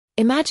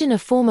Imagine a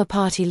former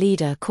party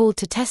leader called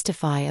to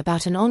testify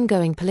about an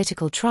ongoing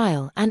political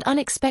trial and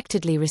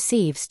unexpectedly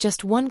receives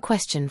just one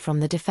question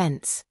from the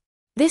defense.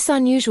 This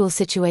unusual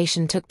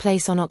situation took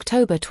place on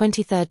October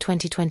 23,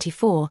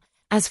 2024,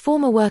 as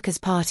former Workers'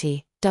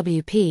 Party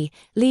 (WP)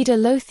 leader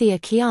Low Thia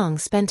Khiang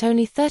spent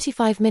only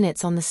 35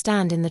 minutes on the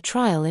stand in the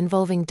trial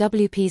involving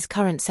WP's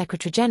current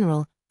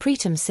Secretary-General,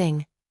 Pritam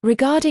Singh,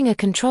 regarding a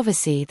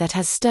controversy that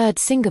has stirred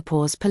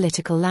Singapore's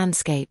political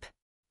landscape.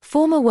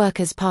 Former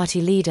Workers'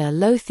 Party leader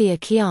Low Thia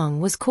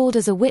Khiang was called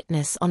as a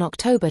witness on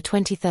October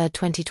 23,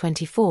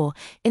 2024,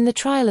 in the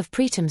trial of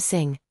Pritam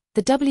Singh,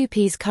 the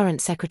WP's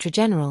current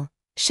Secretary-General,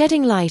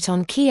 shedding light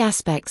on key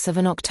aspects of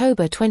an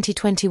October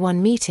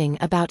 2021 meeting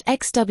about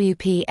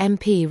ex-WP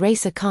MP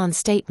Raeesah Khan's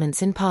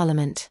statements in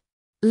Parliament.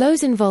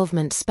 Low's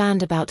involvement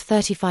spanned about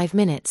 35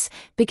 minutes,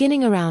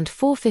 beginning around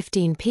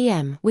 4:15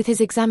 p.m. with his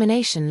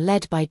examination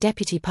led by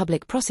Deputy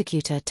Public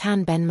Prosecutor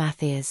Tan Ben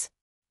Mathias.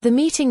 The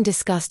meeting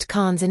discussed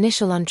Khan's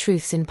initial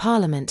untruths in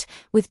Parliament,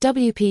 with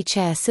WP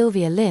Chair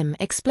Sylvia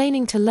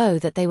explaining to Low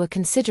that they were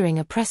considering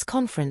a press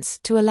conference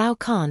to allow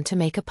Khan to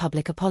make a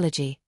public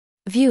apology.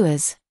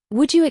 Viewers,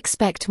 would you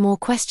expect more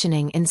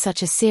questioning in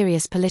such a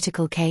serious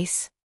political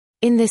case?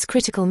 In this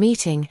critical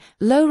meeting,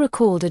 Low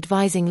recalled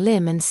advising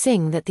and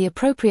Singh that the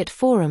appropriate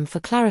forum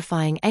for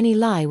clarifying any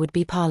lie would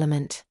be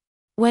Parliament.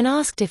 When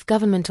asked if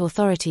government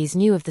authorities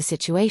knew of the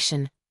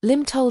situation,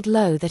 told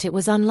Low that it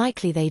was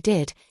unlikely they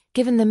did,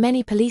 given the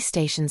many police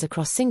stations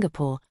across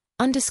Singapore,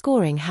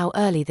 underscoring how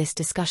early this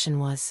discussion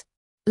was.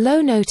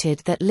 Low noted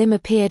that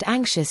appeared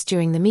anxious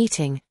during the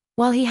meeting,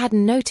 while he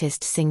hadn't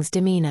noticed Singh's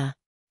demeanor.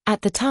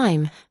 At the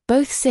time,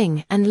 both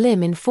Singh and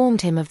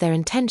informed him of their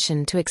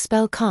intention to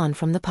expel Khan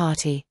from the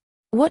party.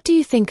 What do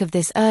you think of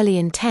this early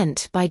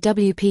intent by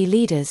WP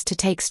leaders to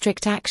take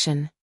strict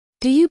action?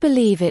 Do you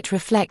believe it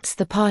reflects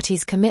the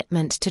party's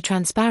commitment to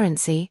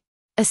transparency?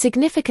 A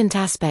significant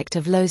aspect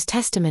of Low's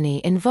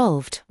testimony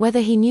involved whether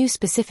he knew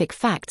specific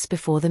facts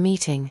before the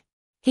meeting.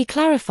 He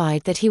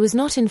clarified that he was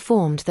not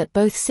informed that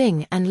both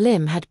Singh and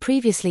had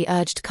previously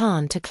urged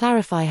Khan to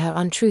clarify her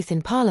untruth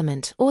in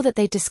Parliament or that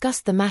they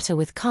discussed the matter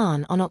with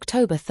Khan on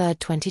October 3,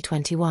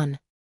 2021.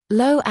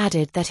 Low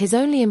added that his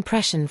only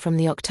impression from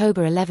the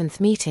October 11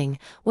 meeting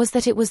was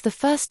that it was the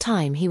first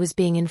time he was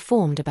being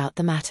informed about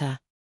the matter.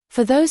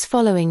 For those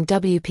following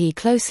WP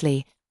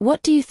closely,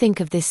 what do you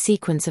think of this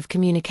sequence of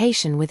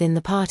communication within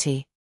the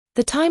party?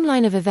 The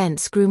timeline of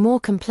events grew more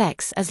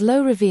complex as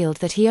Low revealed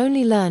that he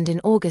only learned in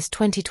August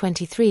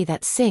 2023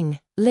 that Singh,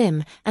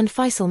 and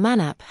Faisal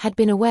Manap had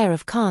been aware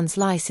of Khan's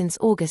lie since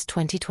August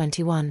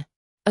 2021.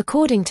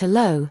 According to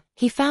Low,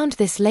 he found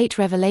this late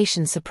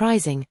revelation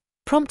surprising,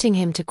 prompting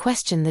him to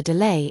question the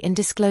delay in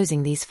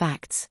disclosing these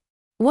facts.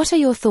 What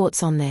are your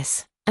thoughts on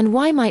this, and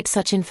why might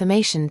such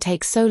information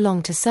take so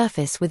long to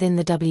surface within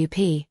the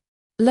WP?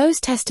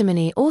 Low's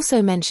testimony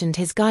also mentioned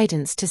his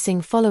guidance to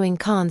Singh following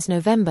Khan's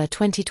November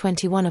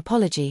 2021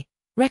 apology,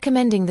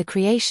 recommending the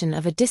creation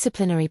of a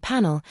disciplinary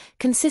panel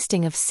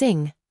consisting of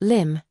Singh,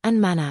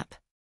 and Manap.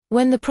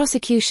 When the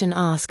prosecution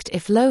asked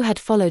if Low had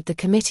followed the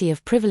Committee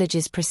of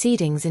Privileges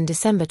proceedings in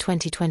December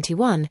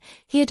 2021,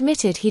 he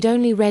admitted he'd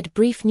only read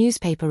brief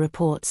newspaper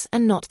reports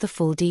and not the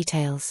full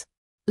details.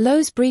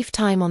 Low's brief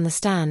time on the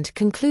stand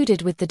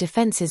concluded with the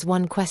defence's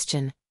one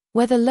question: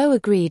 whether Low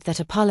agreed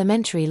that a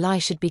parliamentary lie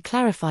should be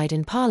clarified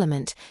in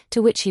Parliament,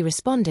 to which he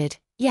responded,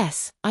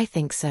 "Yes, I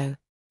think so."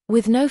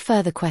 With no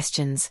further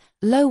questions,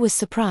 Low was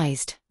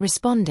surprised,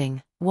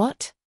 responding,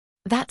 "What?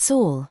 That's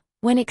all,"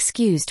 when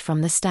excused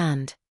from the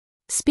stand.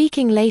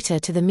 Speaking later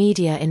to the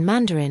media in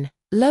Mandarin,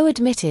 Low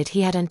admitted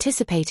he had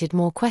anticipated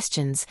more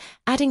questions,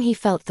 adding he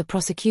felt the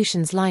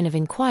prosecution's line of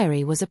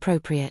inquiry was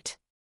appropriate.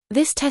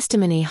 This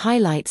testimony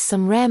highlights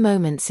some rare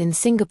moments in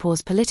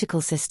Singapore's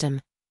political system.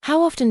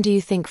 How often do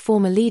you think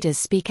former leaders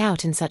speak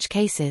out in such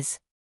cases?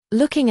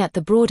 Looking at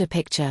the broader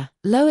picture,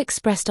 Low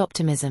expressed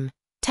optimism,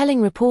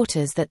 telling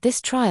reporters that this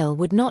trial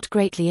would not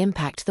greatly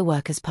impact the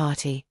Workers'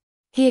 Party.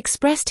 He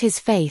expressed his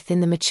faith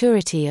in the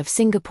maturity of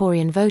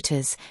Singaporean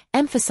voters,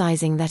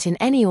 emphasizing that in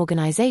any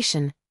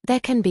organization, there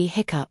can be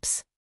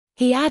hiccups.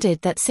 He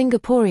added that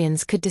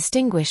Singaporeans could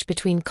distinguish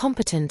between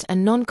competent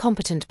and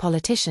non-competent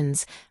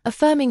politicians,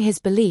 affirming his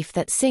belief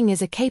that Singh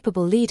is a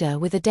capable leader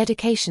with a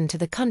dedication to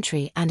the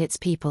country and its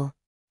people.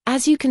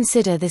 As you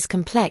consider this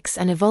complex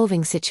and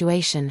evolving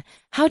situation,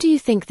 how do you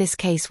think this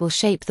case will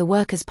shape the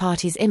Workers'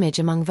 Party's image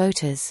among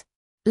voters?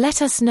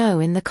 Let us know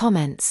in the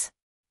comments.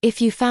 If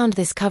you found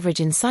this coverage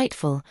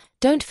insightful,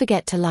 don't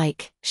forget to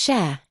like,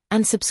 share,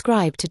 and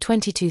subscribe to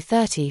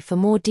 2230 for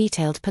more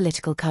detailed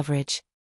political coverage.